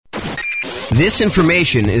This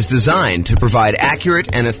information is designed to provide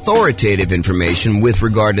accurate and authoritative information with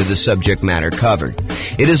regard to the subject matter covered.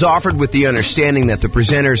 It is offered with the understanding that the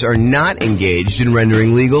presenters are not engaged in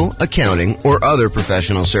rendering legal, accounting, or other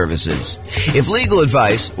professional services. If legal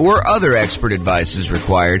advice or other expert advice is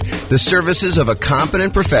required, the services of a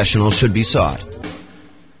competent professional should be sought.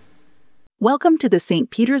 Welcome to the St.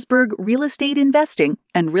 Petersburg Real Estate Investing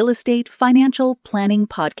and Real Estate Financial Planning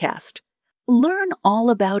Podcast. Learn all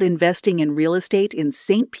about investing in real estate in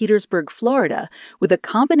St. Petersburg, Florida, with a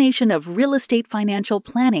combination of real estate financial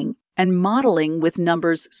planning and modeling with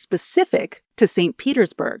numbers specific to St.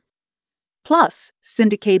 Petersburg. Plus,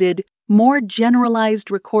 syndicated, more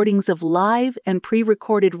generalized recordings of live and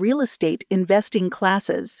pre-recorded real estate investing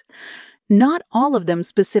classes, not all of them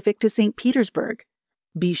specific to St. Petersburg.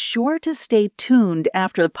 Be sure to stay tuned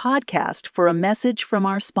after the podcast for a message from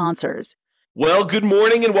our sponsors. Well, good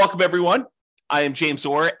morning and welcome, everyone. I am James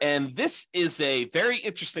Orr, and this is a very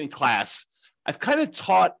interesting class. I've kind of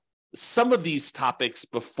taught some of these topics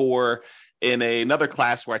before in another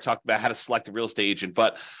class where I talked about how to select a real estate agent,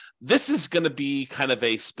 but this is going to be kind of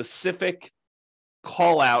a specific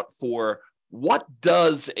call out for what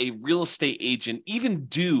does a real estate agent even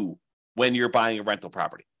do when you're buying a rental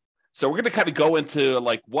property. So we're going to kind of go into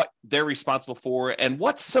like what they're responsible for and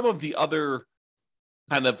what some of the other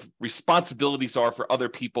kind of responsibilities are for other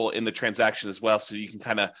people in the transaction as well, so you can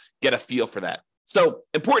kind of get a feel for that. So,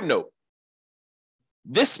 important note,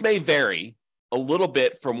 this may vary a little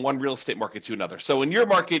bit from one real estate market to another. So in your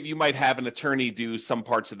market, you might have an attorney do some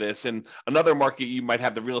parts of this. In another market, you might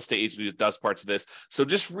have the real estate agent who does parts of this. So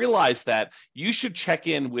just realize that you should check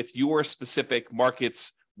in with your specific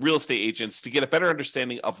market's real estate agents to get a better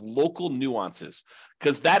understanding of local nuances,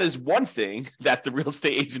 because that is one thing that the real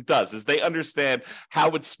estate agent does, is they understand how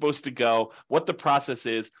it's supposed to go, what the process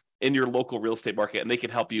is in your local real estate market, and they can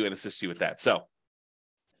help you and assist you with that. So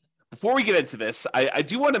before we get into this, I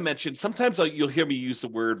do want to mention, sometimes you'll hear me use the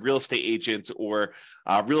word real estate agent or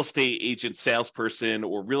real estate agent salesperson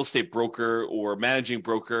or real estate broker or managing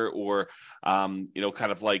broker or,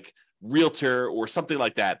 kind of like realtor or something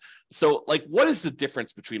like that. So like, what is the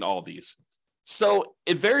difference between all of these? So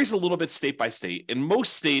it varies a little bit state by state. In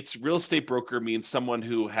most states, real estate broker means someone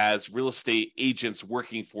who has real estate agents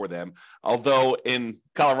working for them. Although in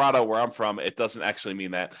Colorado, where I'm from, it doesn't actually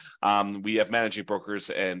mean that. We have managing brokers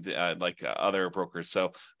and other brokers.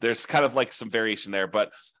 So there's kind of like some variation there.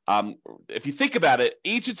 But if you think about it,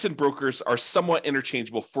 agents and brokers are somewhat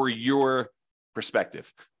interchangeable for your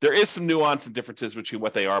perspective. There is some nuance and differences between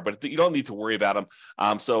what they are, but you don't need to worry about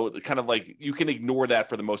them. So kind of like you can ignore that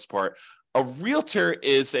for the most part. A realtor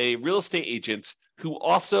is a real estate agent who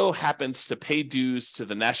also happens to pay dues to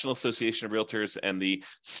the National Association of Realtors and the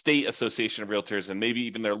State Association of Realtors, and maybe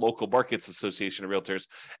even their local markets association of realtors.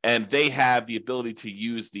 And they have the ability to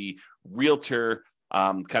use the realtor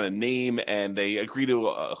kind of name, and they agree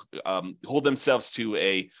to hold themselves to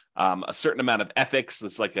a certain amount of ethics.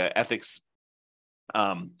 It's like an ethics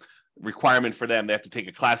requirement for them. They have to take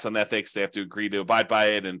a class on ethics. They have to agree to abide by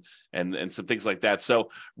it and some things like that. So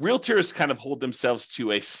realtors kind of hold themselves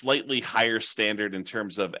to a slightly higher standard in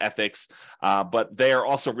terms of ethics, but they are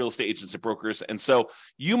also real estate agents and brokers. And so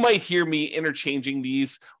you might hear me interchanging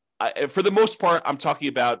these. For the most part, I'm talking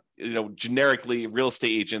about, generically real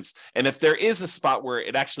estate agents. And if there is a spot where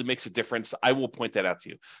it actually makes a difference, I will point that out to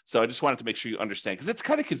you. So I just wanted to make sure you understand, because it's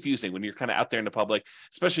kind of confusing when you're kind of out there in the public,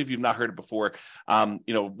 especially if you've not heard it before.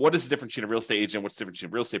 What is the difference between a real estate agent? What's the difference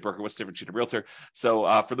between a real estate broker? What's the difference between a realtor?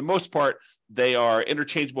 So for the most part, they are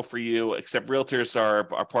interchangeable for you, except realtors are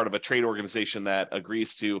part of a trade organization that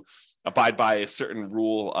agrees to abide by a certain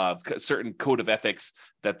rule, a certain code of ethics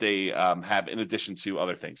that they have in addition to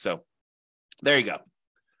other things. So there you go.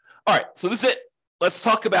 All right, so this is it. Let's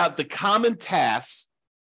talk about the common tasks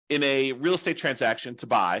in a real estate transaction to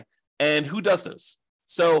buy and who does those.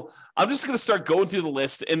 So I'm just going to start going through the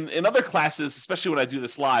list. In other classes, especially when I do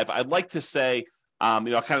this live, I'd like to say, kind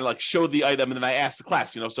of like show the item, and then I ask the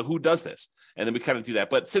class, so who does this? And then we kind of do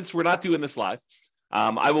that. But since we're not doing this live,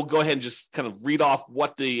 I will go ahead and just kind of read off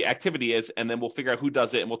what the activity is, and then we'll figure out who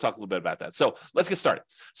does it, and we'll talk a little bit about that. So let's get started.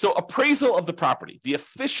 So appraisal of the property, the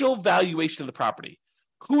official valuation of the property.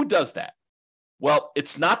 Who does that? Well,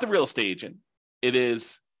 it's not the real estate agent. It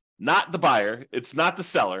is not the buyer. It's not the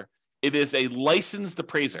seller. It is a licensed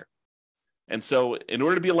appraiser. And so in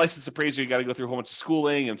order to be a licensed appraiser, you got to go through a whole bunch of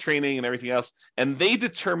schooling and training and everything else. And they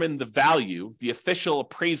determine the value, the official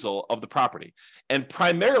appraisal of the property. And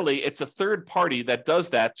primarily, it's a third party that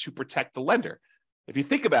does that to protect the lender. If you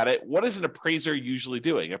think about it, what is an appraiser usually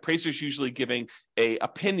doing? An appraiser is usually giving an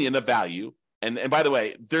opinion of value And by the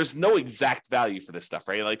way, there's no exact value for this stuff,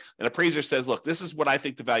 right? Like an appraiser says, look, this is what I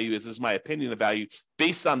think the value is. This is my opinion of value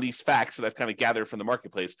based on these facts that I've kind of gathered from the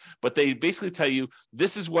marketplace. But they basically tell you,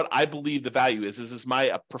 this is what I believe the value is. This is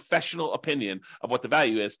my professional opinion of what the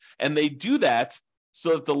value is. And they do that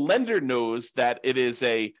so that the lender knows that it is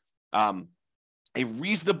a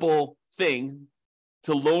reasonable thing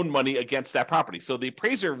to loan money against that property. So the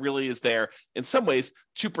appraiser really is there in some ways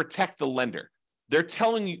to protect the lender. They're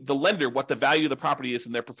telling the lender what the value of the property is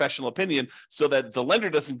in their professional opinion, so that the lender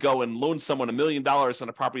doesn't go and loan someone $1 million on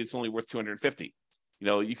a property that's only worth $250,000.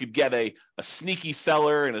 You could get a sneaky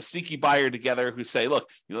seller and a sneaky buyer together who say, look,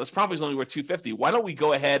 this property is only worth $250,000. Why don't we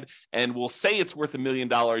go ahead and we'll say it's worth $1 million.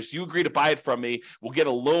 You agree to buy it from me. We'll get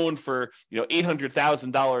a loan for,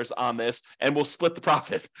 $800,000 on this, and we'll split the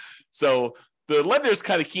profit. So the lender is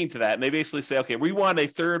kind of keen to that. And they basically say, okay, we want a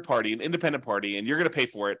third party, an independent party, and you're going to pay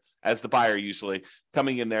for it as the buyer, usually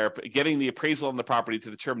coming in there, getting the appraisal on the property to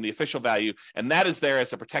determine the official value. And that is there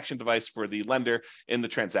as a protection device for the lender in the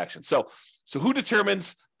transaction. So who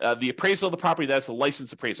determines the appraisal of the property? That's a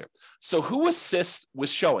licensed appraiser. So who assists with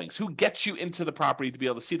showings? Who gets you into the property to be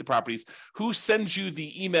able to see the properties? Who sends you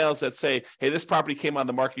the emails that say, hey, this property came on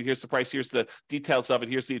the market. Here's the price. Here's the details of it.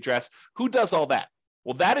 Here's the address. Who does all that?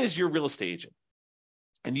 Well, that is your real estate agent.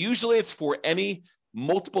 And usually it's for any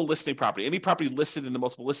multiple listing property, any property listed in the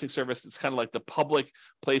multiple listing service. It's kind of like the public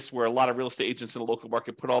place where a lot of real estate agents in the local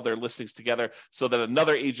market put all their listings together so that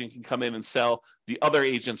another agent can come in and sell the other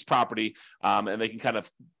agent's property. And they can kind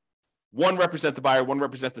of one represent the buyer, one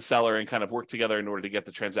represent the seller, and kind of work together in order to get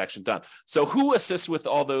the transaction done. So who assists with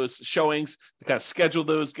all those showings to kind of schedule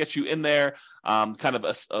those, get you in there, kind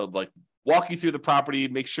of like walk you through the property,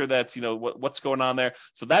 make sure that what's going on there.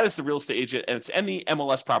 So that is the real estate agent, and it's any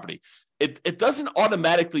MLS property. It doesn't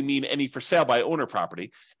automatically mean any for sale by owner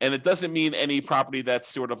property, and it doesn't mean any property that's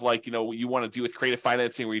sort of like you want to do with creative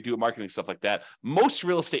financing where you do marketing, stuff like that. Most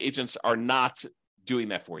real estate agents are not doing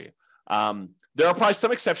that for you. There are probably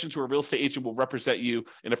some exceptions where a real estate agent will represent you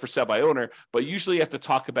in a for sale by owner, but usually you have to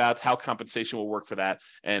talk about how compensation will work for that,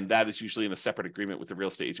 and that is usually in a separate agreement with the real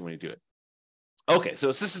estate agent when you do it. Okay, so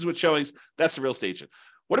this is with showings. That's the real estate agent.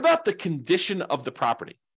 What about the condition of the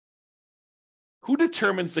property? Who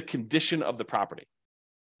determines the condition of the property?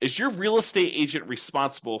 Is your real estate agent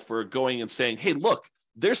responsible for going and saying, hey, look,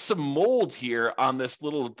 there's some mold here on this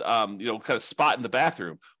little, kind of spot in the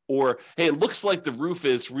bathroom? Or, hey, it looks like the roof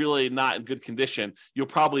is really not in good condition. You'll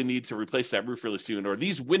probably need to replace that roof really soon. Or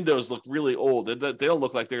these windows look really old. They'll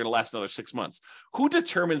look like they're going to last another 6 months. Who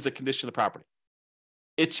determines the condition of the property?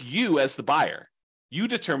 It's you as the buyer. You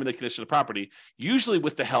determine the condition of the property, usually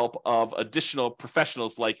with the help of additional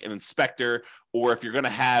professionals like an inspector, or if you're going to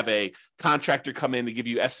have a contractor come in to give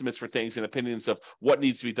you estimates for things and opinions of what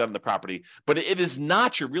needs to be done in the property. But it is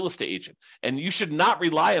not your real estate agent. And you should not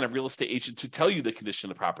rely on a real estate agent to tell you the condition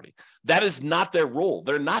of the property. That is not their role.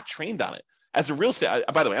 They're not trained on it. As a real estate,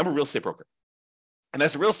 by the way, I'm a real estate broker. And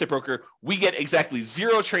as a real estate broker, we get exactly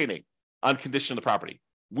zero training on condition of the property.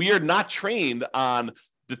 We are not trained on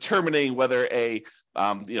determining whether a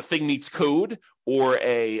thing meets code or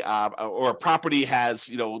a property has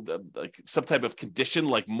like some type of condition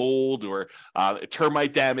like mold or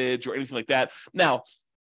termite damage or anything like that. Now,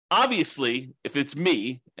 obviously, if it's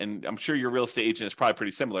me, and I'm sure your real estate agent is probably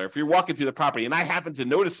pretty similar, if you're walking through the property and I happen to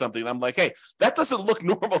notice something, and I'm like, hey, that doesn't look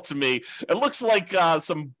normal to me. It looks like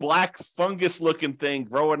some black fungus looking thing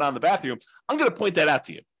growing on the bathroom. I'm going to point that out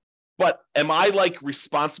to you. But am I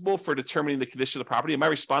responsible for determining the condition of the property? Am I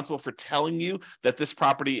responsible for telling you that this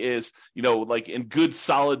property is, in good,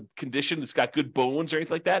 solid condition? It's got good bones or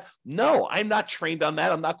anything like that? No, I'm not trained on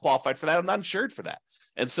that. I'm not qualified for that. I'm not insured for that.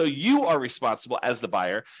 And so you are responsible as the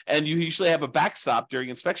buyer, and you usually have a backstop during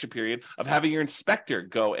inspection period of having your inspector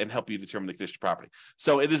go and help you determine the condition of the property.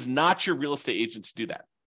 So it is not your real estate agent to do that.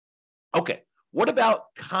 Okay, what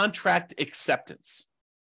about contract acceptance?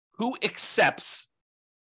 Who accepts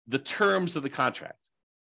the terms of the contract?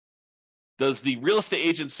 Does the real estate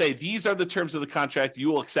agent say, these are the terms of the contract, you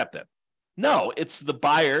will accept them? No, it's the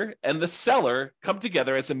buyer and the seller come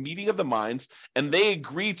together as a meeting of the minds, and they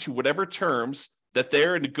agree to whatever terms that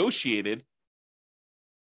they're negotiated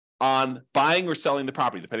on buying or selling the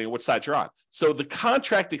property, depending on which side you're on. So the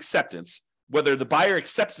contract acceptance, whether the buyer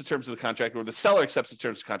accepts the terms of the contract or the seller accepts the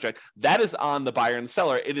terms of the contract, that is on the buyer and the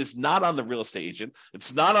seller. It is not on the real estate agent.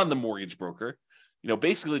 It's not on the mortgage broker.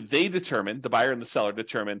 Basically they determine, the buyer and the seller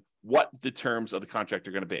determine what the terms of the contract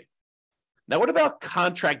are going to be. Now, what about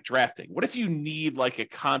contract drafting? What if you need a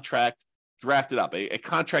contract drafted up, a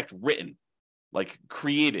contract written,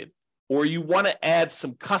 created, or you want to add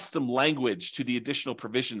some custom language to the additional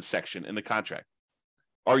provisions section in the contract?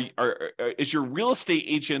 Is your real estate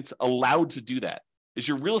agent allowed to do that? Is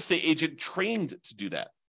your real estate agent trained to do that?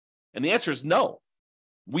 And the answer is no.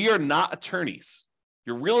 We are not attorneys.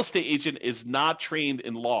 Your real estate agent is not trained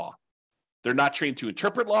in law. They're not trained to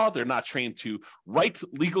interpret law. They're not trained to write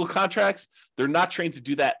legal contracts. They're not trained to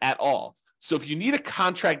do that at all. So if you need a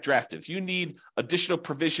contract drafted, if you need additional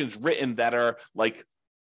provisions written that are like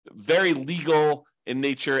very legal in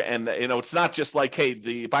nature, and it's not just like, hey,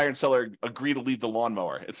 the buyer and seller agree to leave the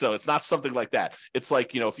lawnmower. So it's not something like that. It's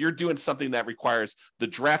like, if you're doing something that requires the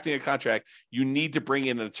drafting of a contract, you need to bring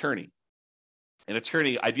in an attorney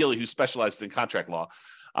ideally who specializes in contract law,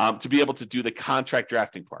 to be able to do the contract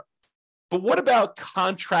drafting part. But what about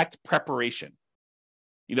contract preparation?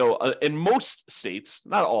 In most states,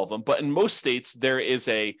 not all of them, but in most states, there is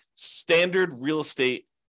a standard real estate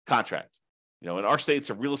contract. In our state,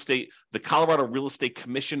 it's the Colorado Real Estate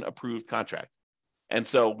Commission approved contract. And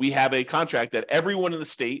so we have a contract that everyone in the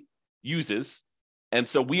state uses. And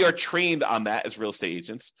so we are trained on that as real estate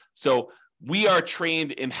agents. So we are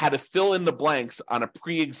trained in how to fill in the blanks on a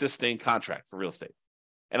pre-existing contract for real estate.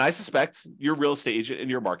 And I suspect your real estate agent in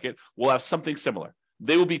your market will have something similar.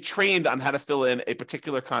 They will be trained on how to fill in a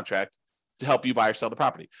particular contract to help you buy or sell the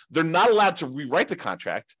property. They're not allowed to rewrite the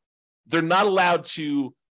contract. They're not allowed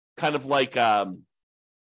to kind of like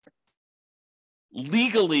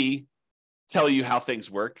legally tell you how things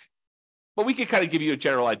work. But we can kind of give you a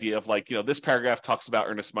general idea of like, this paragraph talks about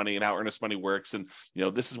earnest money and how earnest money works. And,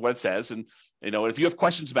 this is what it says. And, if you have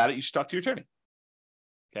questions about it, you should talk to your attorney.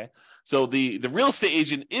 Okay. So the real estate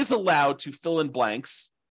agent is allowed to fill in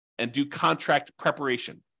blanks and do contract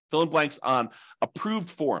preparation, fill in blanks on approved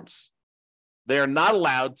forms. They are not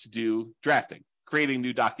allowed to do drafting, creating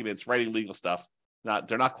new documents, writing legal stuff.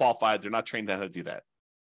 They're not qualified. They're not trained on how to do that.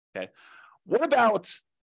 Okay. What about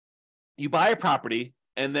you buy a property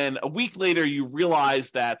and then a week later you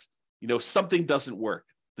realize that, something doesn't work.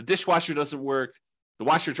 The dishwasher doesn't work. The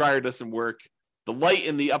washer dryer doesn't work. The light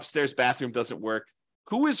in the upstairs bathroom doesn't work.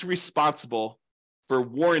 Who is responsible for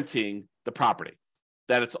warranting the property?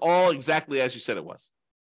 That it's all exactly as you said it was.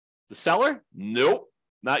 The seller? Nope,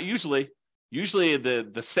 not usually. Usually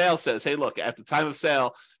the sale says, hey, look, at the time of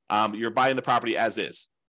sale, you're buying the property as is.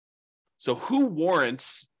 So who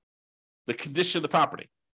warrants the condition of the property?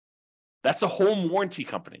 That's a home warranty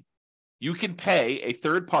company. You can pay a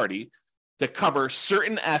third party to cover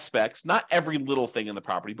certain aspects, not every little thing in the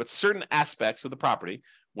property, but certain aspects of the property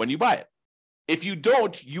when you buy it. If you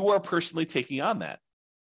don't, you are personally taking on that.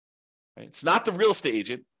 Right? It's not the real estate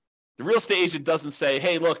agent. The real estate agent doesn't say,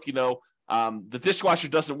 hey, look, the dishwasher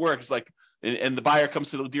doesn't work. It's like, and the buyer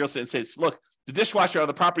comes to the dealer and says, look, the dishwasher on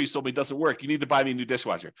the property you sold me doesn't work. You need to buy me a new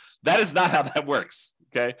dishwasher. That is not how that works.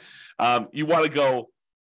 Okay. You want to go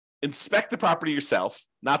inspect the property yourself.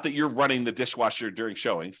 Not that you're running the dishwasher during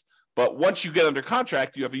showings, but once you get under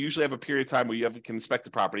contract, you usually have a period of time where can inspect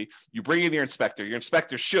the property. You bring in your inspector. Your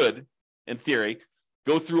inspector should, in theory,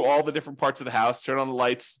 go through all the different parts of the house, turn on the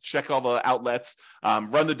lights, check all the outlets,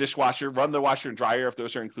 run the dishwasher, run the washer and dryer if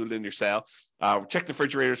those are included in your sale, check the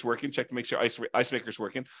refrigerator's working, check to make sure ice maker's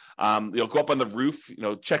working. Go up on the roof,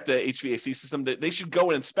 check the HVAC system. They should go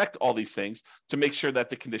and inspect all these things to make sure that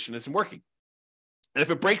the condition isn't working. And if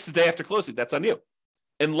it breaks the day after closing, that's on you,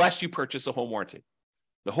 unless you purchase a home warranty.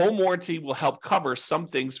 The home warranty will help cover some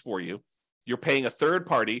things for you. You're paying a third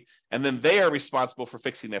party, and then they are responsible for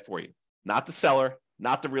fixing that for you. Not the seller,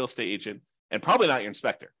 not the real estate agent, and probably not your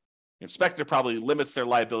inspector. Your inspector probably limits their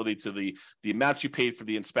liability to the amount you paid for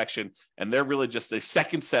the inspection, and they're really just a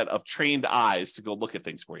second set of trained eyes to go look at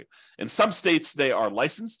things for you. In some states, they are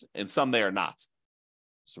licensed, and some they are not.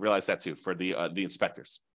 So realize that too for the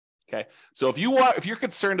inspectors. Okay, so if you're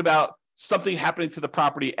concerned about something happening to the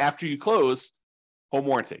property after you close, home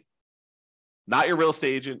warranty. Not your real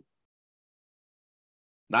estate agent,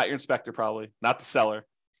 not your inspector, probably not the seller.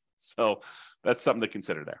 So that's something to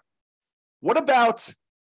consider there. What about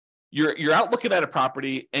you're out looking at a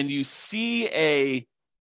property and you see a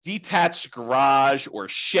detached garage or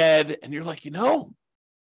shed, and you're like, the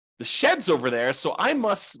shed's over there, so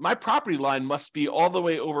my property line must be all the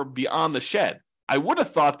way over beyond the shed. I would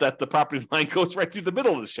have thought that the property line goes right through the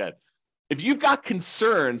middle of the shed. If you've got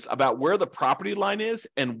concerns about where the property line is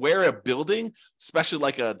and where a building, especially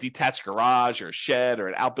like a detached garage or a shed or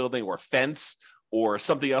an outbuilding or a fence or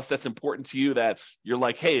something else that's important to you, that you're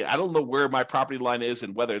like, hey, I don't know where my property line is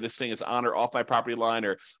and whether this thing is on or off my property line,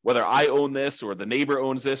 or whether I own this or the neighbor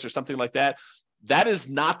owns this or something like that, that is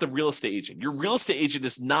not the real estate agent. Your real estate agent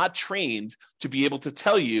is not trained to be able to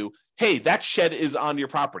tell you, hey, that shed is on your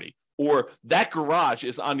property, or that garage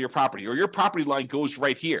is on your property, or your property line goes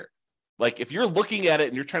right here. Like if you're looking at it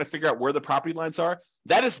and you're trying to figure out where the property lines are,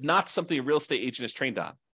 that is not something a real estate agent is trained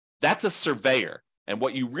on. That's a surveyor. And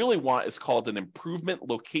what you really want is called an improvement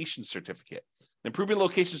location certificate. An improvement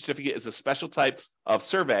location certificate is a special type of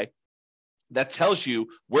survey that tells you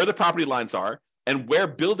where the property lines are and where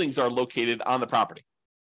buildings are located on the property.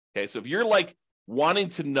 Okay, so if you're like wanting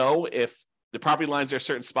to know if the property lines are a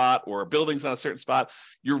certain spot or buildings on a certain spot,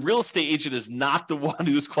 your real estate agent is not the one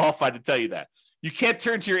who's qualified to tell you that. You can't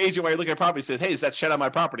turn to your agent while you're looking at property and say, hey, is that shed on my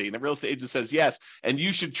property? And the real estate agent says yes, and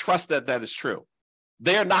you should trust that that is true.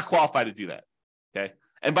 They are not qualified to do that. Okay.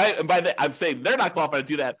 And by that, I'm saying they're not qualified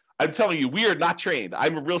to do that. I'm telling you, we are not trained.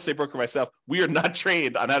 I'm a real estate broker myself. We are not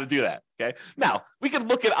trained on how to do that. Okay. Now, we can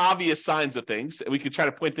look at obvious signs of things and we can try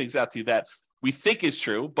to point things out to you that we think is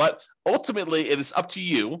true, but ultimately it is up to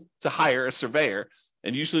you to hire a surveyor.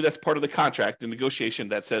 And usually that's part of the contract, the negotiation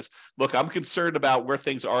that says, look, I'm concerned about where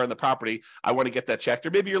things are in the property. I want to get that checked.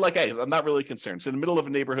 Or maybe you're like, hey, I'm not really concerned. It's in the middle of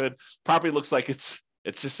a neighborhood. Property looks like it's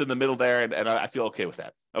just in the middle there. And I feel okay with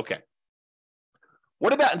that. Okay.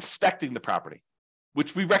 What about inspecting the property,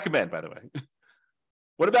 which we recommend, by the way?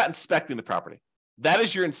 What about inspecting the property? That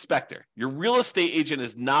is your inspector. Your real estate agent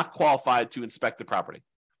is not qualified to inspect the property.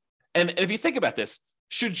 And if you think about this,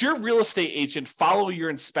 should your real estate agent follow your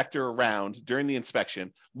inspector around during the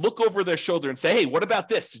inspection, look over their shoulder and say, hey, what about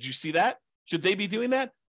this? Did you see that? Should they be doing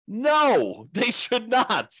that? No, they should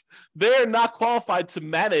not. They're not qualified to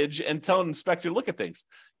manage and tell an inspector to look at things.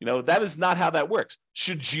 That is not how that works.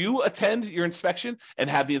 Should you attend your inspection and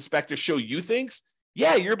have the inspector show you things?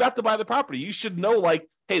 Yeah, you're about to buy the property. You should know, like,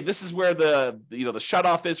 hey, this is where the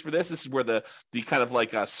shutoff is for this. This is where the kind of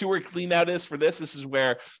like sewer clean out is for this. This is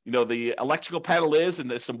where, the electrical panel is, and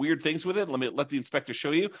there's some weird things with it. Let the inspector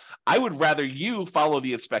show you. I would rather you follow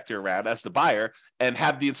the inspector around as the buyer and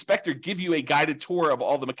have the inspector give you a guided tour of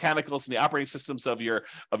all the mechanicals and the operating systems of your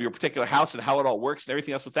particular house and how it all works and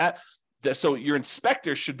everything else with that. So your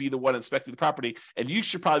inspector should be the one inspecting the property, and you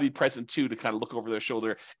should probably be present too to kind of look over their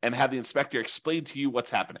shoulder and have the inspector explain to you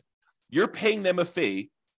what's happening. You're paying them a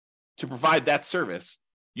fee to provide that service.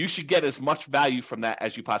 You should get as much value from that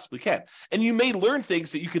as you possibly can. And you may learn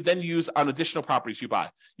things that you could then use on additional properties you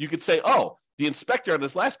buy. You could say, oh, the inspector on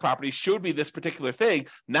this last property showed me this particular thing.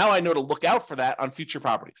 Now I know to look out for that on future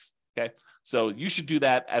properties. Okay. So you should do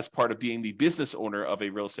that as part of being the business owner of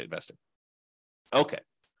a real estate investor. Okay.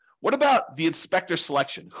 What about the inspector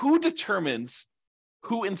selection? Who determines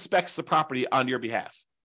who inspects the property on your behalf?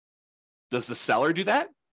 Does the seller do that?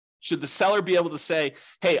 Should the seller be able to say,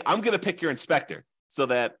 hey, I'm going to pick your inspector, so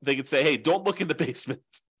that they can say, hey, don't look in the basement?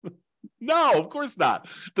 No, of course not.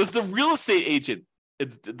 Does the real estate agent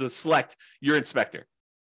select your inspector?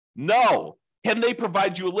 No. Can they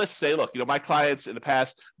provide you a list? Say, look, my clients in the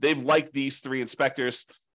past, they've liked these 3 inspectors,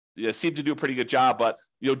 seem to do a pretty good job, but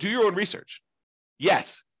do your own research.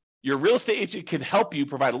 Yes. Your real estate agent can help you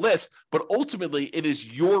provide a list, but ultimately it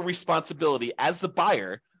is your responsibility as the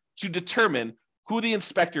buyer to determine who the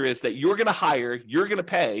inspector is that you're going to hire, you're going to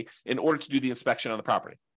pay in order to do the inspection on the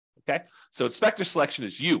property. Okay. So inspector selection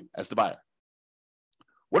is you as the buyer.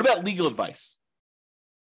 What about legal advice?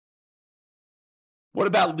 What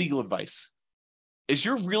about legal advice? Is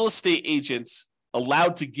your real estate agent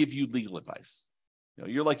allowed to give you legal advice?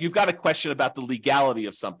 You're like, you've got a question about the legality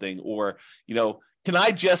of something, or, can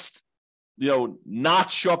I just,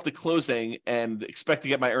 not show up to closing and expect to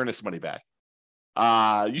get my earnest money back?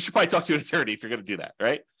 You should probably talk to an attorney if you're going to do that,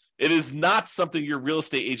 right? It is not something your real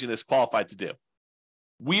estate agent is qualified to do.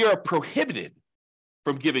 We are prohibited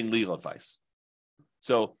from giving legal advice.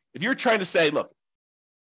 So if you're trying to say, look,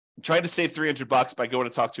 I'm trying to save $300 by going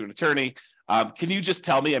to talk to an attorney, can you just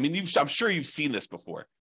tell me? I mean, I'm sure you've seen this before,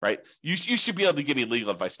 right? You should be able to give me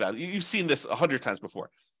legal advice about it. You've seen this 100 times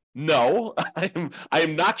before. No, I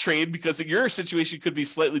am not trained, because your situation could be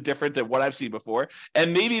slightly different than what I've seen before.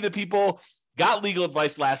 And maybe the people got legal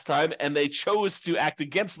advice last time and they chose to act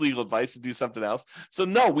against legal advice and do something else. So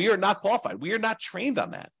no, we are not qualified. We are not trained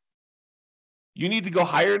on that. You need to go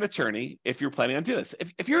hire an attorney if you're planning on doing this.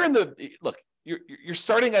 If you're you're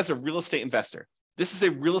starting as a real estate investor. This is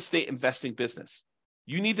a real estate investing business.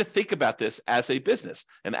 You need to think about this as a business.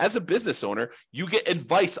 And as a business owner, you get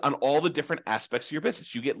advice on all the different aspects of your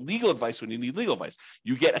business. You get legal advice when you need legal advice.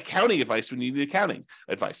 You get accounting advice when you need accounting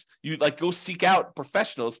advice. You go seek out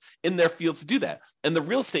professionals in their fields to do that. And the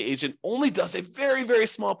real estate agent only does a very, very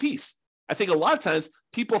small piece. I think a lot of times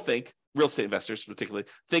people think, real estate investors particularly,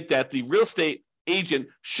 think that the real estate agent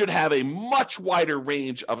should have a much wider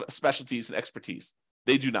range of specialties and expertise.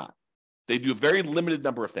 They do not. They do a very limited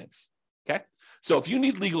number of things. Okay. So if you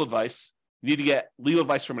need legal advice, you need to get legal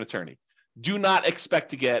advice from an attorney. do not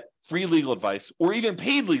expect to get free legal advice or even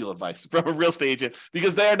paid legal advice from a real estate agent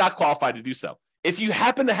because they are not qualified to do so. If you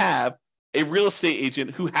happen to have a real estate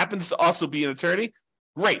agent who happens to also be an attorney,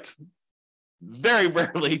 great. Very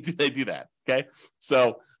rarely do they do that, okay?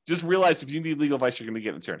 So just realize if you need legal advice, you're going to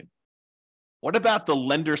get an attorney. What about the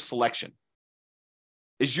lender selection?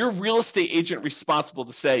 Is your real estate agent responsible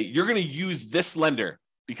to say, you're going to use this lender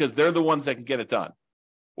because they're the ones that can get it done?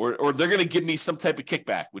 Or they're going to give me some type of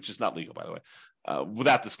kickback, which is not legal, by the way,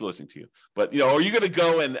 without disclosing to you. But, are you going to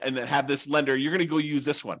go and have this lender, you're going to go use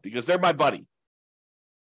this one because they're my buddy?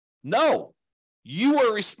 No, you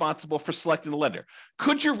are responsible for selecting the lender.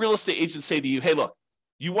 Could your real estate agent say to you, hey, look,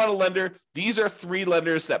 you want a lender? These are 3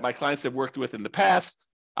 lenders that my clients have worked with in the past.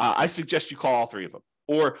 I suggest you call all 3 of them.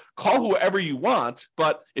 Or call whoever you want,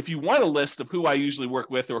 but if you want a list of who I usually work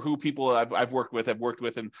with or who people I've worked with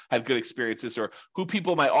and have good experiences, or who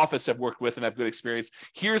people in my office have worked with and have good experience,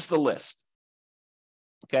 here's the list.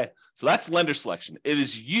 Okay, so that's lender selection. It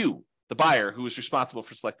is you, the buyer, who is responsible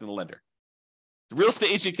for selecting the lender. The real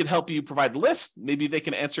estate agent can help you provide the list. Maybe they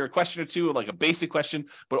can answer a question or two, like a basic question,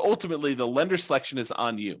 but ultimately the lender selection is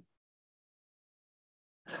on you.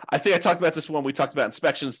 I think I talked about this when we talked about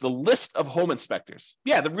inspections, the list of home inspectors.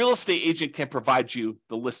 Yeah, the real estate agent can provide you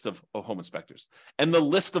the list of home inspectors and the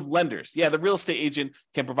list of lenders. Yeah, the real estate agent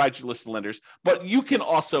can provide you a list of lenders, but you can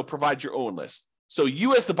also provide your own list. So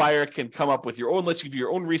you as the buyer can come up with your own list. You do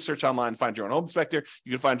your own research online, find your own home inspector.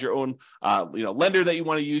 You can find your own lender that you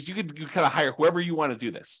want to use. You kind of hire whoever you want to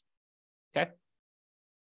do this. Okay.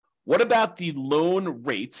 What about the loan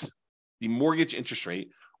rate, the mortgage interest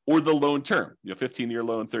rate, or the loan term? 15-year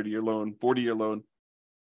loan, 30-year loan, 40-year loan.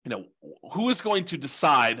 Who is going to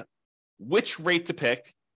decide which rate to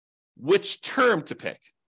pick, which term to pick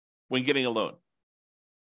when getting a loan?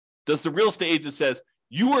 Does the real estate agent says,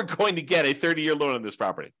 you are going to get a 30-year loan on this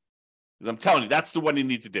property? Because I'm telling you, that's the one you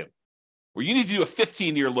need to do. Or you need to do a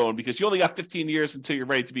 15-year loan because you only got 15 years until you're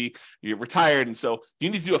ready to be retired. And so you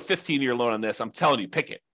need to do a 15-year loan on this. I'm telling you,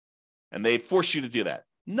 pick it. And they force you to do that.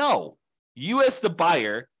 No, you as the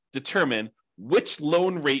buyer determine which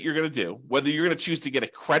loan rate you're going to do, whether you're going to choose to get a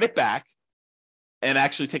credit back and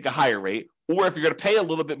actually take a higher rate, or if you're going to pay a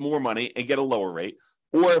little bit more money and get a lower rate,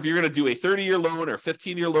 or if you're going to do a 30-year loan or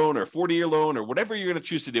 15-year loan or 40-year loan or whatever you're going to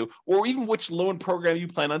choose to do, or even which loan program you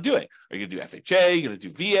plan on doing. Are you going to do FHA? You're going to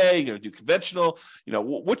do VA? You're going to do conventional?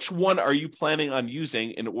 Which one are you planning on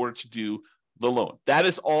using in order to do the loan? That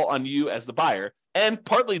is all on you as the buyer, and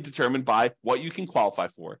partly determined by what you can qualify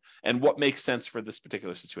for and what makes sense for this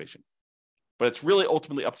particular situation. But it's really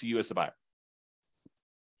ultimately up to you as the buyer.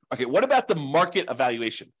 Okay, what about the market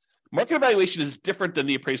evaluation? Market evaluation is different than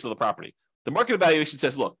the appraisal of the property. The market evaluation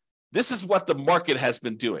says, look, this is what the market has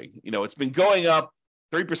been doing. It's been going up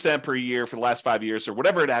 3% per year for the last 5 years or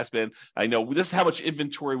whatever it has been. I know this is how much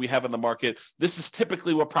inventory we have in the market. This is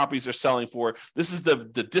typically what properties are selling for. This is the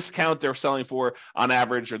discount they're selling for on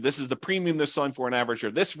average, or this is the premium they're selling for on average, or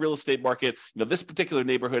this real estate market, this particular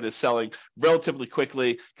neighborhood is selling relatively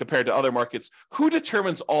quickly compared to other markets. Who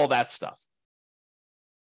determines all that stuff?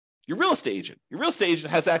 Your real estate agent. Your real estate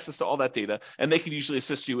agent has access to all that data, and they can usually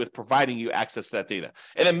assist you with providing you access to that data.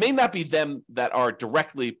 And it may not be them that are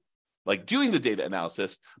directly doing the data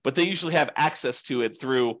analysis, but they usually have access to it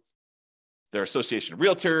through their association of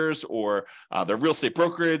realtors or their real estate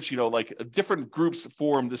brokerage. Different groups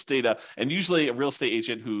form this data, and usually a real estate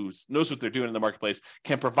agent who knows what they're doing in the marketplace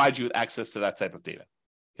can provide you with access to that type of data.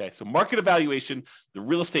 Okay, so market evaluation, the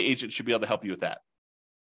real estate agent should be able to help you with that.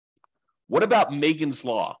 What about Megan's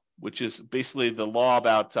Law, which is basically the law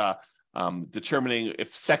about determining if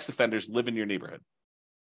sex offenders live in your neighborhood?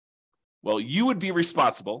 Well, you would be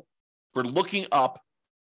responsible for looking up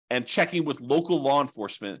and checking with local law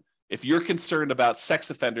enforcement if you're concerned about sex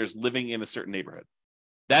offenders living in a certain neighborhood.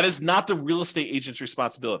 That is not the real estate agent's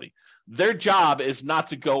responsibility. Their job is not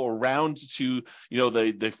to go around to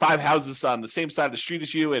the 5 houses on the same side of the street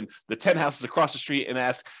as you and the 10 houses across the street and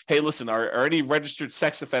ask, hey, listen, are any registered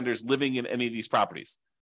sex offenders living in any of these properties?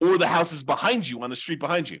 Or the houses behind you, on the street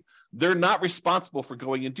behind you. They're not responsible for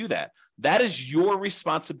going and do that. That is your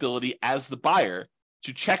responsibility as the buyer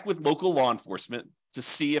to check with local law enforcement to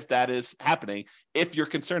see if that is happening, if you're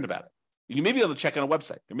concerned about it. You may be able to check on a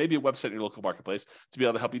website. There may be a website in your local marketplace to be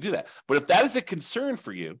able to help you do that. But if that is a concern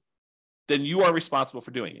for you, then you are responsible for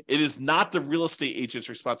doing it. It is not the real estate agent's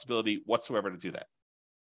responsibility whatsoever to do that.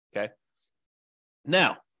 Okay?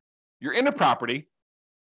 Now, you're in a property,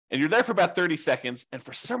 and you're there for about 30 seconds, and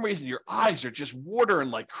for some reason, your eyes are just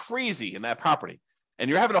watering like crazy in that property. and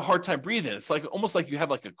you're having a hard time breathing. It's like almost like you have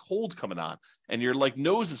like a cold coming on, and your like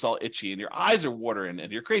nose is all itchy and your eyes are watering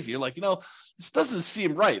and you're crazy. You're like, this doesn't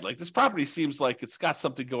seem right. Like this property seems like it's got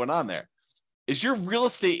something going on there. Is your real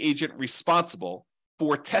estate agent responsible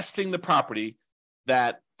for testing the property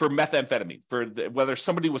for methamphetamine, whether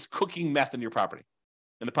somebody was cooking meth in your property,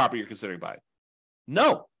 in the property you're considering buying?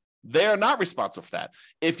 No, they are not responsible for that.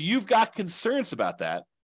 If you've got concerns about that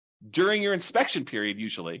during your inspection period,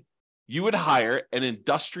 usually you would hire an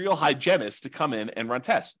industrial hygienist to come in and run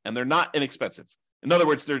tests, and they're not inexpensive. In other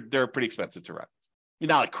words, they're pretty expensive to run. I mean,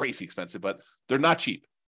 not like crazy expensive, but they're not cheap.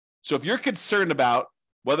 So if you're concerned about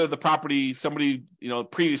whether the property, somebody,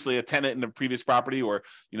 previously a tenant in the previous property, or,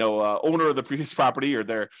 owner of the previous property, or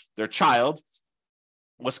their child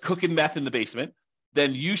was cooking meth in the basement,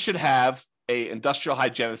 then you should have a industrial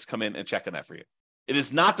hygienist come in and check on that for you. It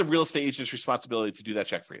is not the real estate agent's responsibility to do that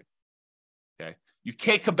check for you. Okay. You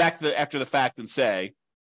can't come back after the fact and say,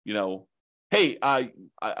 hey,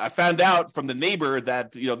 I found out from the neighbor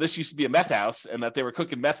that, this used to be a meth house and that they were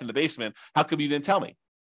cooking meth in the basement. How come you didn't tell me?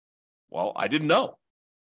 Well, I didn't know.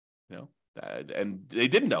 And they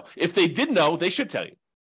didn't know. If they did know, they should tell you,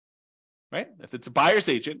 right? If it's a buyer's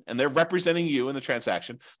agent and they're representing you in the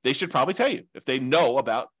transaction, they should probably tell you if they know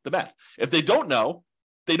about the meth. If they don't know,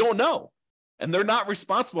 they don't know. And they're not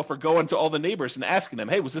responsible for going to all the neighbors and asking them,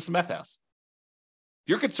 hey, was this a meth house? If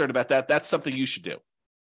you're concerned about that, that's something you should do.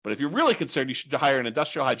 But if you're really concerned, you should hire an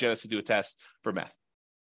industrial hygienist to do a test for meth.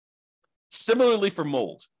 Similarly for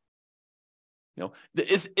mold.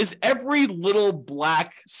 Is every little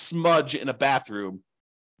black smudge in a bathroom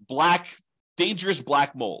dangerous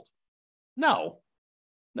black mold? No.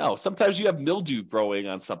 Sometimes you have mildew growing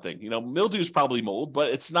on something. Mildew is probably mold, but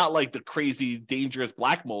it's not like the crazy dangerous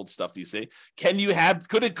black mold stuff you see. Could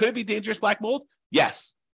it be dangerous black mold?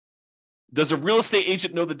 Yes. Does a real estate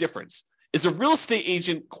agent know the difference? Is a real estate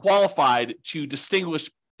agent qualified to distinguish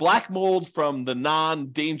black mold from the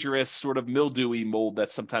non-dangerous sort of mildewy mold that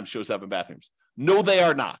sometimes shows up in bathrooms? No, they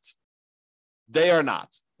are not. They are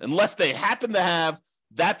not. Unless they happen to have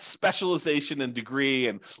that specialization and degree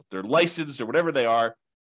and they're licensed or whatever they are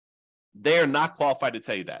not qualified to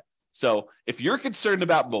tell you that. So if you're concerned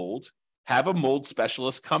about mold, have a mold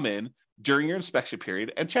specialist come in during your inspection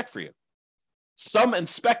period and check for you. Some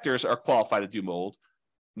inspectors are qualified to do mold.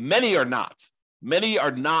 Many are not. Many are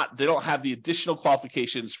not. They don't have the additional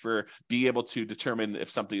qualifications for being able to determine if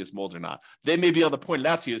something is mold or not. They may be able to point it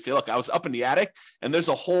out to you and say, look, I was up in the attic and there's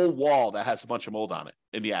a whole wall that has a bunch of mold on it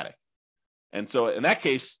in the attic. And so in that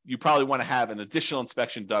case, you probably want to have an additional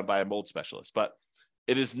inspection done by a mold specialist, but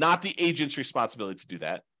it is not the agent's responsibility to do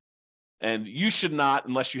that. And you should not,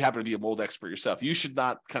 unless you happen to be a mold expert yourself, you should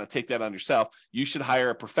not kind of take that on yourself. You should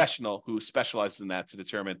hire a professional who specializes in that to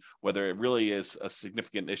determine whether it really is a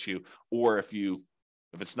significant issue or if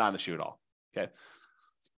it's not an issue at all. Okay.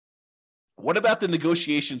 What about the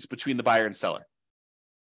negotiations between the buyer and seller?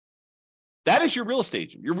 That is your real estate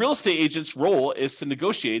agent. Your real estate agent's role is to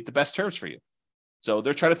negotiate the best terms for you. So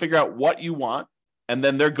they're trying to figure out what you want, and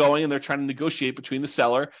then they're going and they're trying to negotiate between the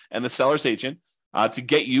seller and the seller's agent to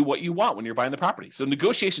get you what you want when you're buying the property. So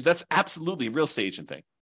negotiations, that's absolutely a real estate agent thing.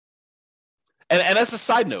 And as a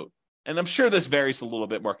side note, and I'm sure this varies a little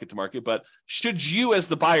bit market to market, but should you as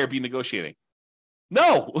the buyer be negotiating?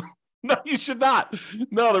 No, no, you should not.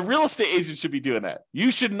 No, the real estate agent should be doing that.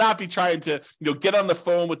 You should not be trying to get on the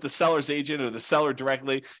phone with the seller's agent or the seller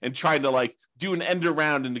directly and trying to do an end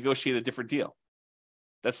around and negotiate a different deal.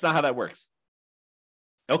 That's not how that works.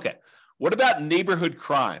 Okay, what about neighborhood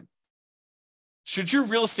crime? Should your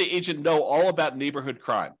real estate agent know all about neighborhood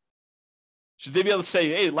crime? Should they be able to say,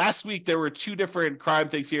 hey, last week there were 2 different crime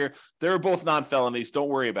things here. They were both non-felonies. Don't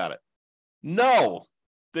worry about it. No,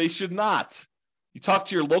 they should not. You talk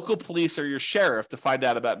to your local police or your sheriff to find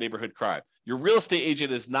out about neighborhood crime. Your real estate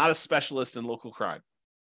agent is not a specialist in local crime.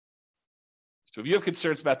 So if you have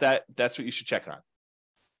concerns about that, that's what you should check on.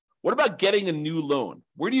 What about getting a new loan?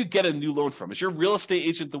 Where do you get a new loan from? Is your real estate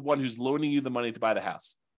agent the one who's loaning you the money to buy the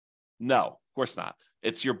house? No, of course not.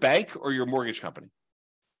 It's your bank or your mortgage company.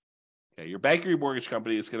 Okay, your bank or your mortgage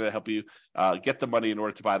company is going to help you get the money in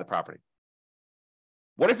order to buy the property.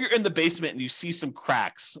 What if you're in the basement and you see some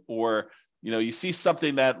cracks, or you see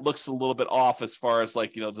something that looks a little bit off as far as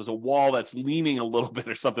there's a wall that's leaning a little bit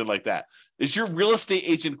or something like that? Is your real estate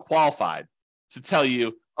agent qualified to tell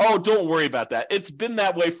you, oh, don't worry about that, it's been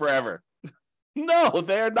that way forever? No,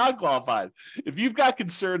 they are not qualified. If you've got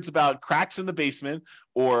concerns about cracks in the basement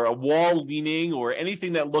or a wall leaning or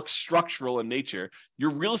anything that looks structural in nature,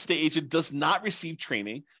 your real estate agent does not receive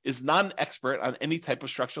training, is not an expert on any type of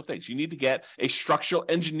structural things. You need to get a structural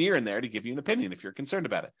engineer in there to give you an opinion if you're concerned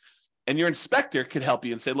about it. And your inspector could help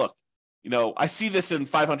you and say, look, I see this in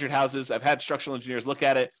 500 houses. I've had structural engineers look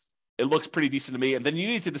at it. It looks pretty decent to me. And then you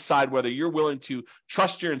need to decide whether you're willing to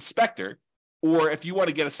trust your inspector, or if you want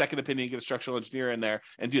to get a second opinion, get a structural engineer in there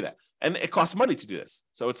and do that. And it costs money to do this.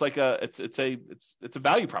 So it's like it's a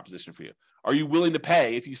value proposition for you. Are you willing to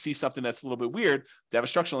pay if you see something that's a little bit weird to have a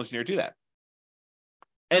structural engineer do that?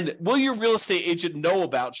 And will your real estate agent know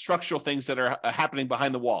about structural things that are happening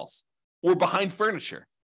behind the walls or behind furniture?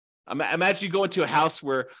 Imagine you go into a house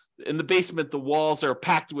where in the basement, the walls are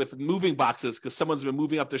packed with moving boxes because someone's been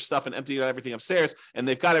moving up their stuff and emptying out everything upstairs, and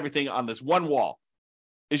they've got everything on this one wall.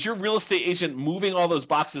 Is your real estate agent moving all those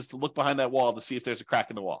boxes to look behind that wall to see if there's a crack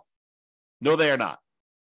in the wall? No, they are not.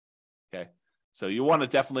 Okay. So you want to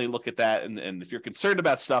definitely look at that. And if you're concerned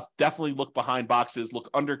about stuff, definitely look behind boxes, look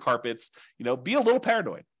under carpets, be a little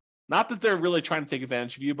paranoid. Not that they're really trying to take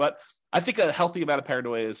advantage of you, but I think a healthy amount of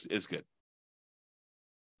paranoia is good.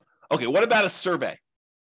 Okay, what about a survey?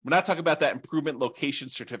 We're not talking about that improvement location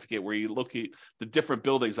certificate where you look at the different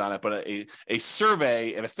buildings on it, but a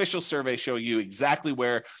survey, an official survey showing you exactly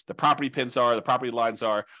where the property pins are, the property lines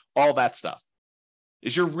are, all that stuff.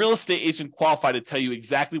 Is your real estate agent qualified to tell you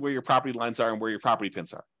exactly where your property lines are and where your property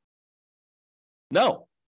pins are? No.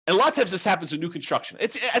 And a lot of times this happens with new construction. I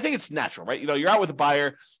think it's natural, right? You're out with a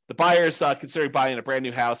buyer. The buyer's considering buying a brand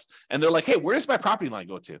new house, and they're like, hey, where does my property line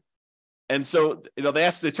go to? And so,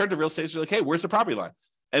 they turn to real estate agent, like, hey, where's the property line?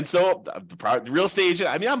 And so the real estate agent,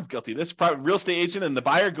 I'm guilty of this, real estate agent and the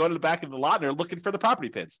buyer go to the back of the lot and they're looking for the property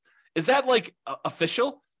pins. Is that like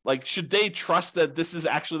official? Like, should they trust that this is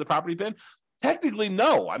actually the property pin? Technically,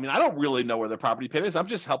 no. I don't really know where the property pin is. I'm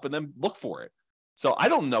just helping them look for it. So I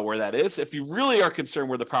don't know where that is. If you really are concerned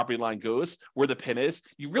where the property line goes, where the pin is,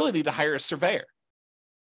 you really need to hire a surveyor.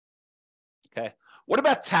 Okay. What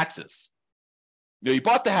about taxes? You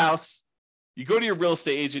bought the house. You go to your real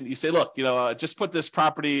estate agent, you say, look, just put this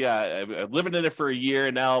property, I'm living in it for a year,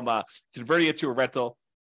 and now I'm converting it to a rental.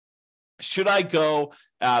 Should I go?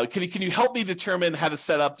 Can you help me determine how to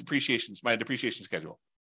set up my depreciation schedule?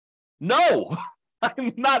 No, I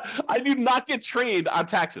do not get trained on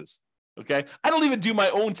taxes. Okay. I don't even do my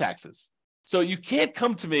own taxes. So you can't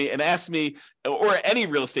come to me and ask me, or any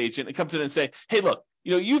real estate agent, and come to them and say, hey, look,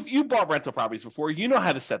 you've bought rental properties before. You know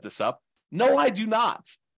how to set this up. No, I do not.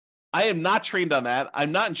 I am not trained on that.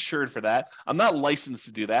 I'm not insured for that. I'm not licensed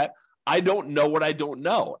to do that. I don't know what I don't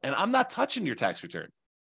know. And I'm not touching your tax return.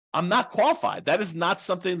 I'm not qualified. That is not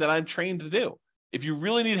something that I'm trained to do. If you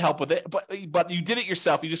really need help with it, but you did it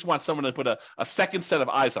yourself, you just want someone to put a second set of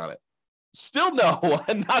eyes on it. Still no,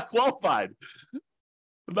 I'm not qualified.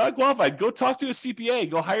 I'm not qualified. Go talk to a CPA.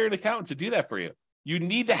 Go hire an accountant to do that for you. You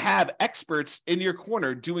need to have experts in your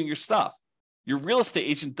corner doing your stuff. Your real estate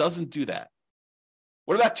agent doesn't do that.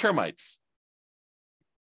 What about termites?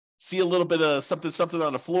 See a little bit of something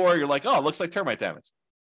on the floor. You're like, oh, it looks like termite damage.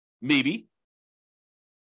 Maybe.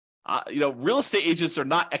 Real estate agents are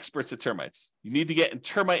not experts at termites. You need to get a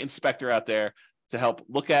termite inspector out there to help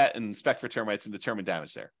look at and inspect for termites and determine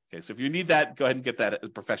damage there. Okay, so if you need that, go ahead and get that as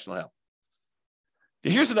professional help.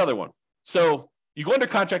 Here's another one. So you go under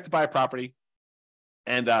contract to buy a property.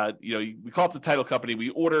 And, we call up the title company. We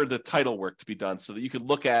order the title work to be done so that you can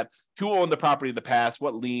look at who owned the property in the past,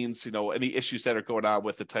 what liens, any issues that are going on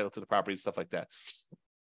with the title to the property and stuff like that.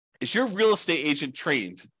 Is your real estate agent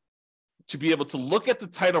trained to be able to look at the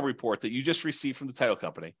title report that you just received from the title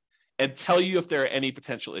company and tell you if there are any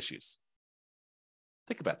potential issues?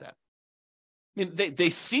 Think about that. They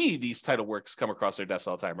see these title works come across their desk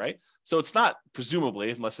all the time, right? So it's not, presumably,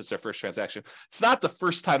 unless it's their first transaction, it's not the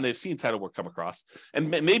first time they've seen title work come across. And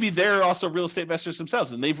maybe they're also real estate investors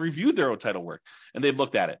themselves, and they've reviewed their own title work, and they've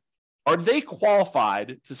looked at it. Are they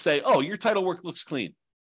qualified to say, oh, your title work looks clean?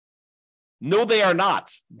 No, they are not.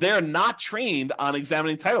 They're not trained on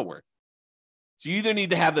examining title work. So you either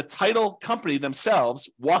need to have the title company themselves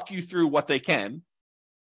walk you through what they can,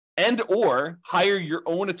 and or hire your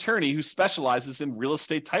own attorney who specializes in real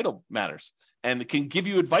estate title matters and can give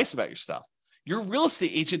you advice about your stuff. Your real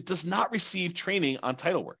estate agent does not receive training on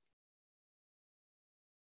title work.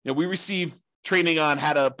 We receive training on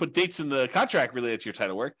how to put dates in the contract related to your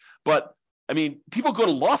title work, but people go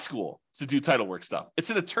to law school to do title work stuff. It's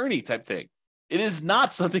an attorney type thing. It is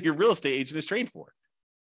not something your real estate agent is trained for.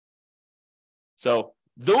 So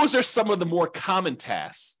those are some of the more common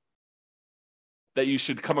tasks that you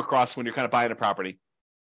should come across when you're kind of buying a property.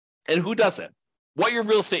 And who doesn't? What your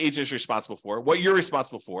real estate agent is responsible for, what you're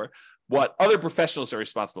responsible for, what other professionals are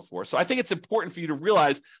responsible for. So I think it's important for you to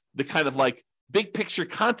realize the kind of like big picture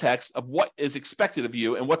context of what is expected of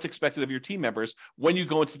you and what's expected of your team members when you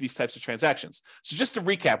go into these types of transactions. So just to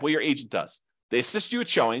recap what your agent does. They assist you with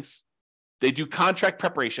showings. They do contract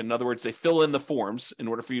preparation. In other words, they fill in the forms in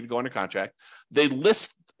order for you to go under contract. They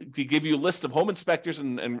give you a list of home inspectors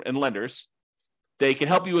and lenders. They can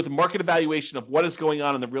help you with market evaluation of what is going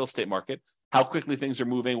on in the real estate market, how quickly things are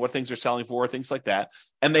moving, what things are selling for, things like that.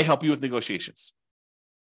 And they help you with negotiations.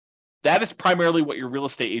 That is primarily what your real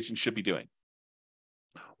estate agent should be doing,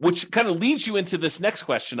 which kind of leads you into this next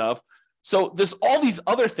question of, so there's all these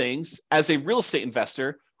other things as a real estate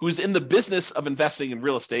investor who's in the business of investing in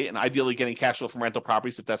real estate and ideally getting cash flow from rental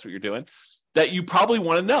properties, if that's what you're doing, that you probably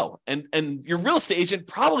want to know. And your real estate agent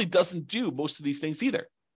probably doesn't do most of these things either.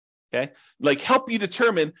 Okay. Like help you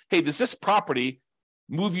determine, hey, does this property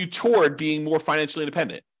move you toward being more financially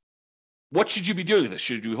independent? What should you be doing with this?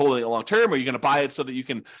 Should you be holding it long term? Or are you going to buy it so that you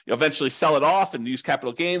can eventually sell it off and use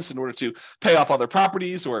capital gains in order to pay off other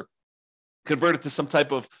properties or convert it to some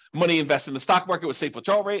type of money invest in the stock market with safe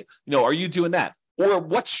withdrawal rate? Are you doing that? Or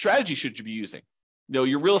what strategy should you be using?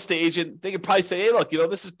 Your real estate agent, they could probably say, hey, look,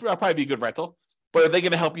 this is probably be a good rental. But are they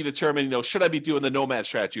going to help you determine, should I be doing the nomad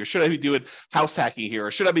strategy, or should I be doing house hacking here,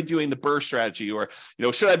 or should I be doing the BRRRR strategy, or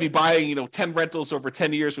should I be buying 10 rentals over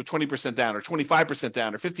 10 years with 20% down, or 25%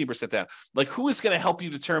 down, or 15% down? Like, who is going to help you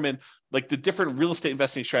determine like the different real estate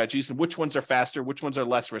investing strategies and which ones are faster, which ones are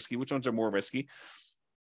less risky, which ones are more risky?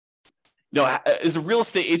 Is a real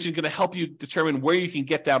estate agent going to help you determine where you can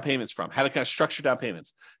get down payments from, how to kind of structure down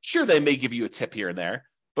payments? Sure, they may give you a tip here and there,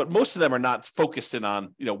 but most of them are not focused in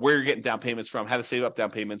on, where you're getting down payments from, how to save up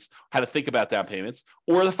down payments, how to think about down payments,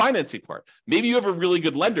 or the financing part. Maybe you have a really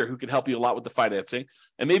good lender who can help you a lot with the financing,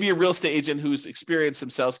 and maybe a real estate agent who's experienced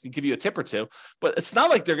themselves can give you a tip or two, but it's not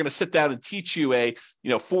like they're going to sit down and teach you a,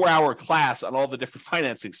 4-hour class on all the different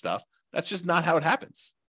financing stuff. That's just not how it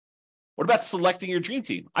happens. What about selecting your dream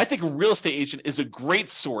team? I think a real estate agent is a great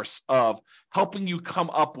source of helping you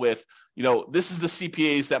come up with, this is the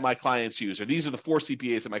CPAs that my clients use, or these are the 4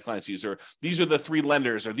 CPAs that my clients use, or these are the 3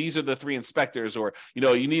 lenders, or these are the 3 inspectors, or,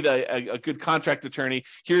 you need a good contract attorney.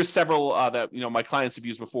 Here's several that, my clients have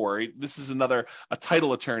used before. This is a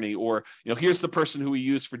title attorney, or, here's the person who we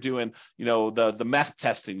use for doing, the meth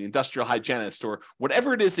testing, the industrial hygienist, or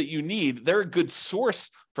whatever it is that you need. They're a good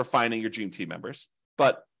source for finding your dream team members.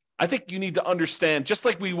 But I think you need to understand, just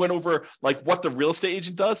like we went over like what the real estate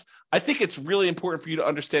agent does, I think it's really important for you to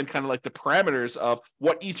understand kind of like the parameters of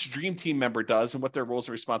what each dream team member does and what their roles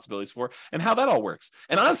and responsibilities for and how that all works.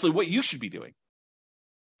 And honestly, what you should be doing,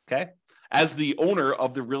 okay, as the owner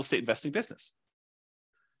of the real estate investing business.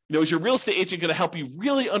 Is your real estate agent going to help you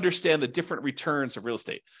really understand the different returns of real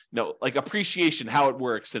estate? Like appreciation, how it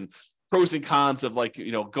works, and pros and cons of like,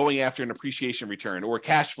 going after an appreciation return, or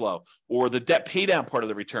cash flow, or the debt pay down part of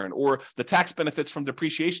the return, or the tax benefits from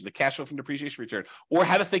depreciation, the cash flow from depreciation return, or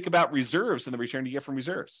how to think about reserves and the return you get from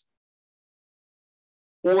reserves.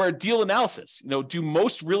 Or deal analysis. Do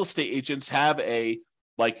most real estate agents have a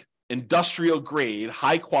like industrial grade,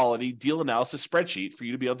 high quality deal analysis spreadsheet for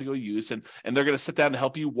you to be able to go use, and they're going to sit down and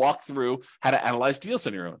help you walk through how to analyze deals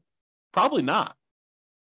on your own? Probably not.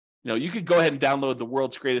 You could go ahead and download the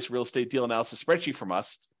world's greatest real estate deal analysis spreadsheet from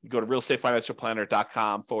us. You go to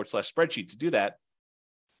realestatefinancialplanner.com/spreadsheet to do that.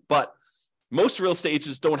 But most real estate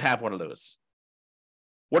agents don't have one of those.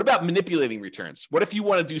 What about manipulating returns? What if you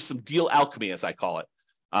want to do some deal alchemy, as I call it?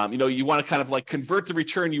 You want to kind of like convert the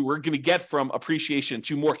return you were going to get from appreciation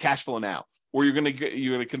to more cash flow now, or you're going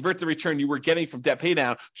to convert the return you were getting from debt pay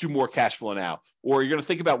down to more cash flow now, or you're going to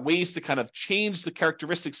think about ways to kind of change the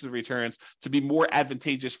characteristics of the returns to be more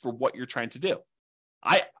advantageous for what you're trying to do.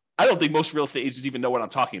 I don't think most real estate agents even know what I'm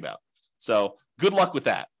talking about. So good luck with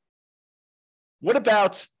that. What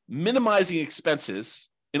about minimizing expenses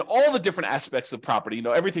in all the different aspects of property?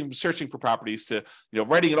 Everything from searching for properties to,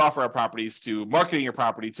 writing an offer on properties, to marketing your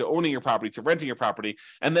property, to owning your property, to renting your property,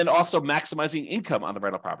 and then also maximizing income on the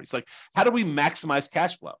rental properties. Like, how do we maximize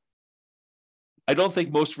cash flow? I don't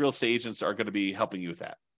think most real estate agents are going to be helping you with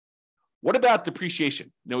that. What about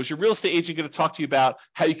depreciation? Is your real estate agent going to talk to you about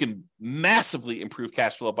how you can massively improve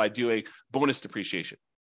cash flow by doing bonus depreciation?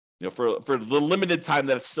 For the limited time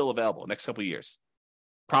that it's still available, next couple of years?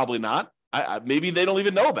 Probably not. Maybe they don't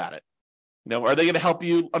even know about it. Are they going to help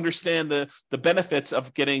you understand the benefits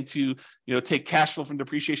of getting to, take cash flow from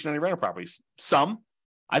depreciation on your rental properties? Some.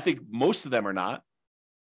 I think most of them are not.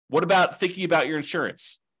 What about thinking about your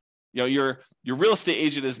insurance? Your real estate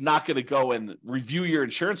agent is not going to go and review your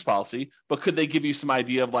insurance policy, but could they give you some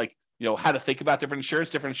idea of like, how to think about different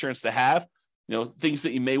insurance to have, things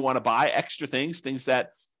that you may want to buy, extra things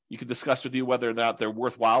that you could discuss with you whether or not they're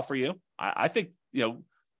worthwhile for you? I think,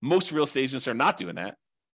 most real estate agents are not doing that.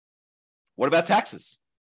 What about taxes?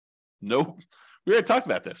 No, we already talked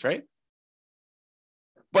about this, right?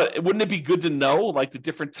 But wouldn't it be good to know like the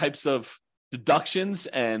different types of deductions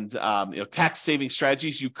and tax saving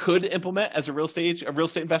strategies you could implement as a real estate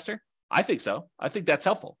investor? I think so. I think that's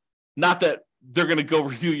helpful. Not that they're going to go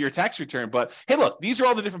review your tax return, but hey, look, these are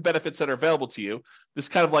all the different benefits that are available to you. This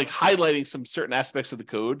kind of like highlighting some certain aspects of the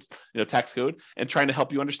code, tax code, and trying to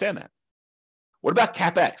help you understand that. What about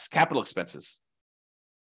CapEx, capital expenses?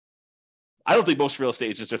 I don't think most real estate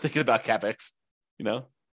agents are thinking about CapEx,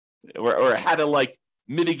 or how to like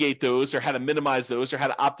mitigate those, or how to minimize those, or how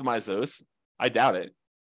to optimize those. I doubt it.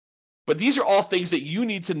 But these are all things that you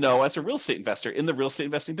need to know as a real estate investor in the real estate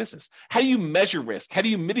investing business. How do you measure risk? How do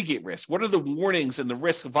you mitigate risk? What are the warnings and the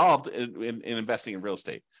risks involved in investing in real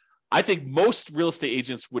estate? I think most real estate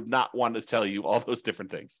agents would not want to tell you all those different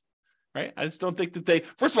things, right? I just don't think that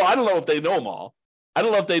first of all, I don't know if they know them all. I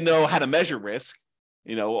don't know if they know how to measure risk.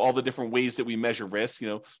 All the different ways that we measure risk,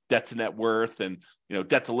 debt to net worth and,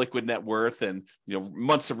 debt to liquid net worth and,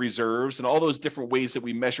 months of reserves and all those different ways that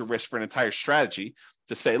we measure risk for an entire strategy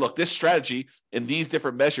to say, look, this strategy in these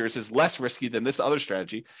different measures is less risky than this other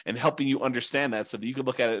strategy, and helping you understand that so that you can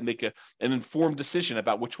look at it and make an informed decision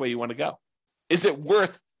about which way you want to go. Is it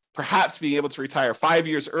worth perhaps being able to retire 5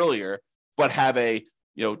 years earlier, but have a,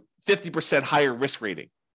 50% higher risk rating?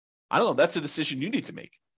 I don't know. That's a decision you need to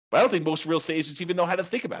make. But I don't think most real estate agents even know how to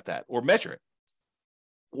think about that or measure it.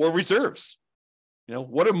 Or reserves.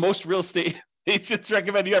 What do most real estate agents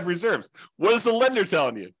recommend you have reserves? What is the lender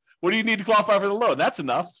telling you? What do you need to qualify for the loan? That's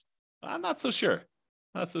enough. I'm not so sure.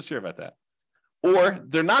 Not so sure about that. Or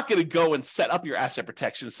they're not going to go and set up your asset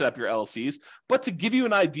protection, set up your LLCs, but to give you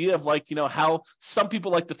an idea of how some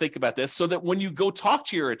people like to think about this, so that when you go talk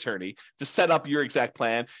to your attorney to set up your exact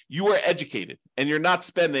plan, you are educated and you're not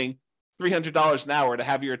spending $300 an hour to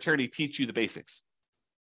have your attorney teach you the basics.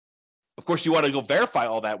 Of course, you want to go verify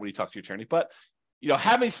all that when you talk to your attorney, but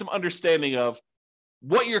having some understanding of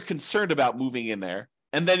what you're concerned about moving in there,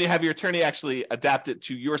 and then you have your attorney actually adapt it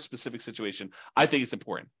to your specific situation, I think is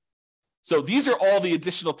important. So these are all the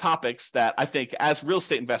additional topics that I think as real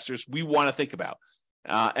estate investors, we want to think about.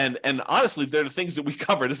 And honestly, they're the things that we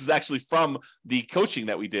cover. This is actually from the coaching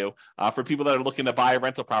that we do for people that are looking to buy a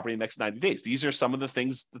rental property in the next 90 days. These are some of the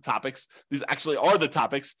things, the topics. These actually are the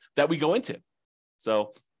topics that we go into.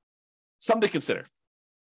 So something to consider.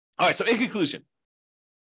 All right. So in conclusion,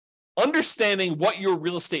 understanding what your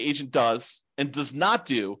real estate agent does and does not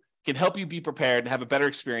do can help you be prepared and have a better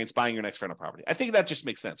experience buying your next rental property. I think that just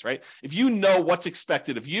makes sense, right? If you know what's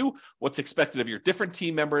expected of you, what's expected of your different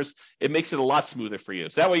team members, it makes it a lot smoother for you.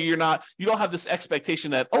 So that way you don't have this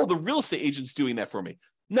expectation that, the real estate agent's doing that for me.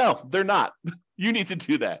 No, they're not. You need to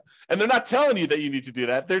do that. And they're not telling you that you need to do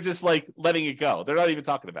that. They're just like letting it go. They're not even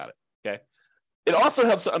talking about it, okay? It also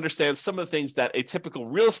helps to understand some of the things that a typical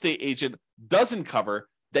real estate agent doesn't cover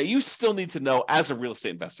that you still need to know as a real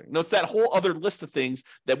estate investor. It's that whole other list of things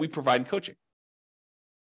that we provide in coaching.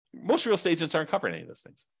 Most real estate agents aren't covering any of those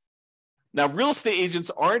things. Now, real estate agents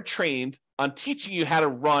aren't trained on teaching you how to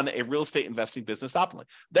run a real estate investing business optimally.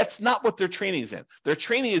 That's not what their training is in. Their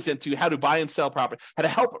training is into how to buy and sell property, how to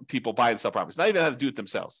help people buy and sell properties, not even how to do it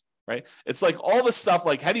themselves, right? It's like all this stuff,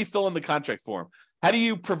 like how do you fill in the contract form? How do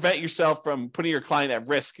you prevent yourself from putting your client at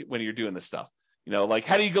risk when you're doing this stuff? Like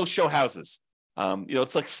how do you go show houses?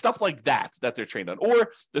 It's like stuff like that they're trained on. Or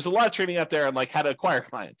there's a lot of training out there on like how to acquire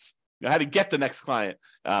clients, how to get the next client.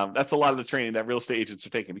 That's a lot of the training that real estate agents are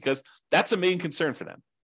taking because that's a main concern for them.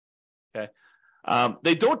 Okay.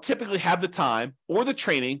 They don't typically have the time or the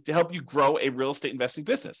training to help you grow a real estate investing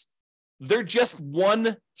business. They're just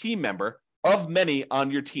one team member of many on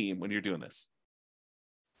your team when you're doing this.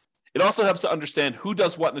 It also helps to understand who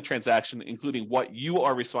does what in the transaction, including what you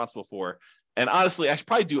are responsible for. And honestly, I should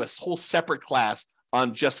probably do a whole separate class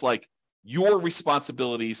on just like your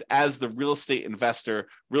responsibilities as the real estate investor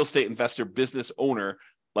business owner,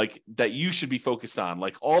 like that you should be focused on,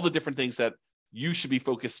 like all the different things that you should be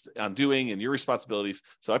focused on doing and your responsibilities.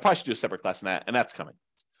 So I probably should do a separate class on that, and that's coming.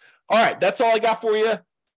 All right, that's all I got for you.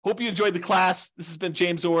 Hope you enjoyed the class. This has been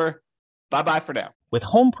James Orr. Bye-bye for now. With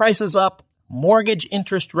home prices up, mortgage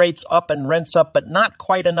interest rates up, and rents up, but not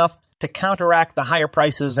quite enough to counteract the higher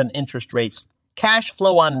prices and interest rates, cash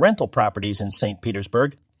flow on rental properties in St.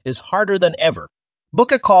 Petersburg is harder than ever.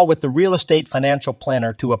 Book a call with the Real Estate Financial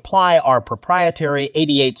Planner to apply our proprietary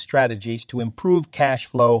 88 strategies to improve cash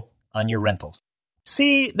flow on your rentals.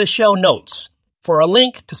 See the show notes for a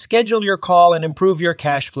link to schedule your call and improve your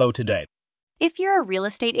cash flow today. If you're a real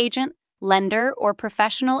estate agent, lender, or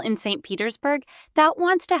professional in St. Petersburg that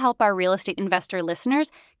wants to help our real estate investor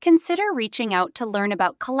listeners, consider reaching out to learn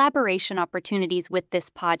about collaboration opportunities with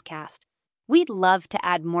this podcast. We'd love to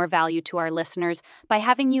add more value to our listeners by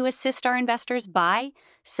having you assist our investors buy,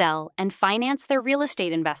 sell, and finance their real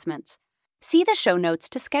estate investments. See the show notes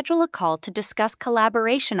to schedule a call to discuss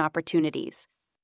collaboration opportunities.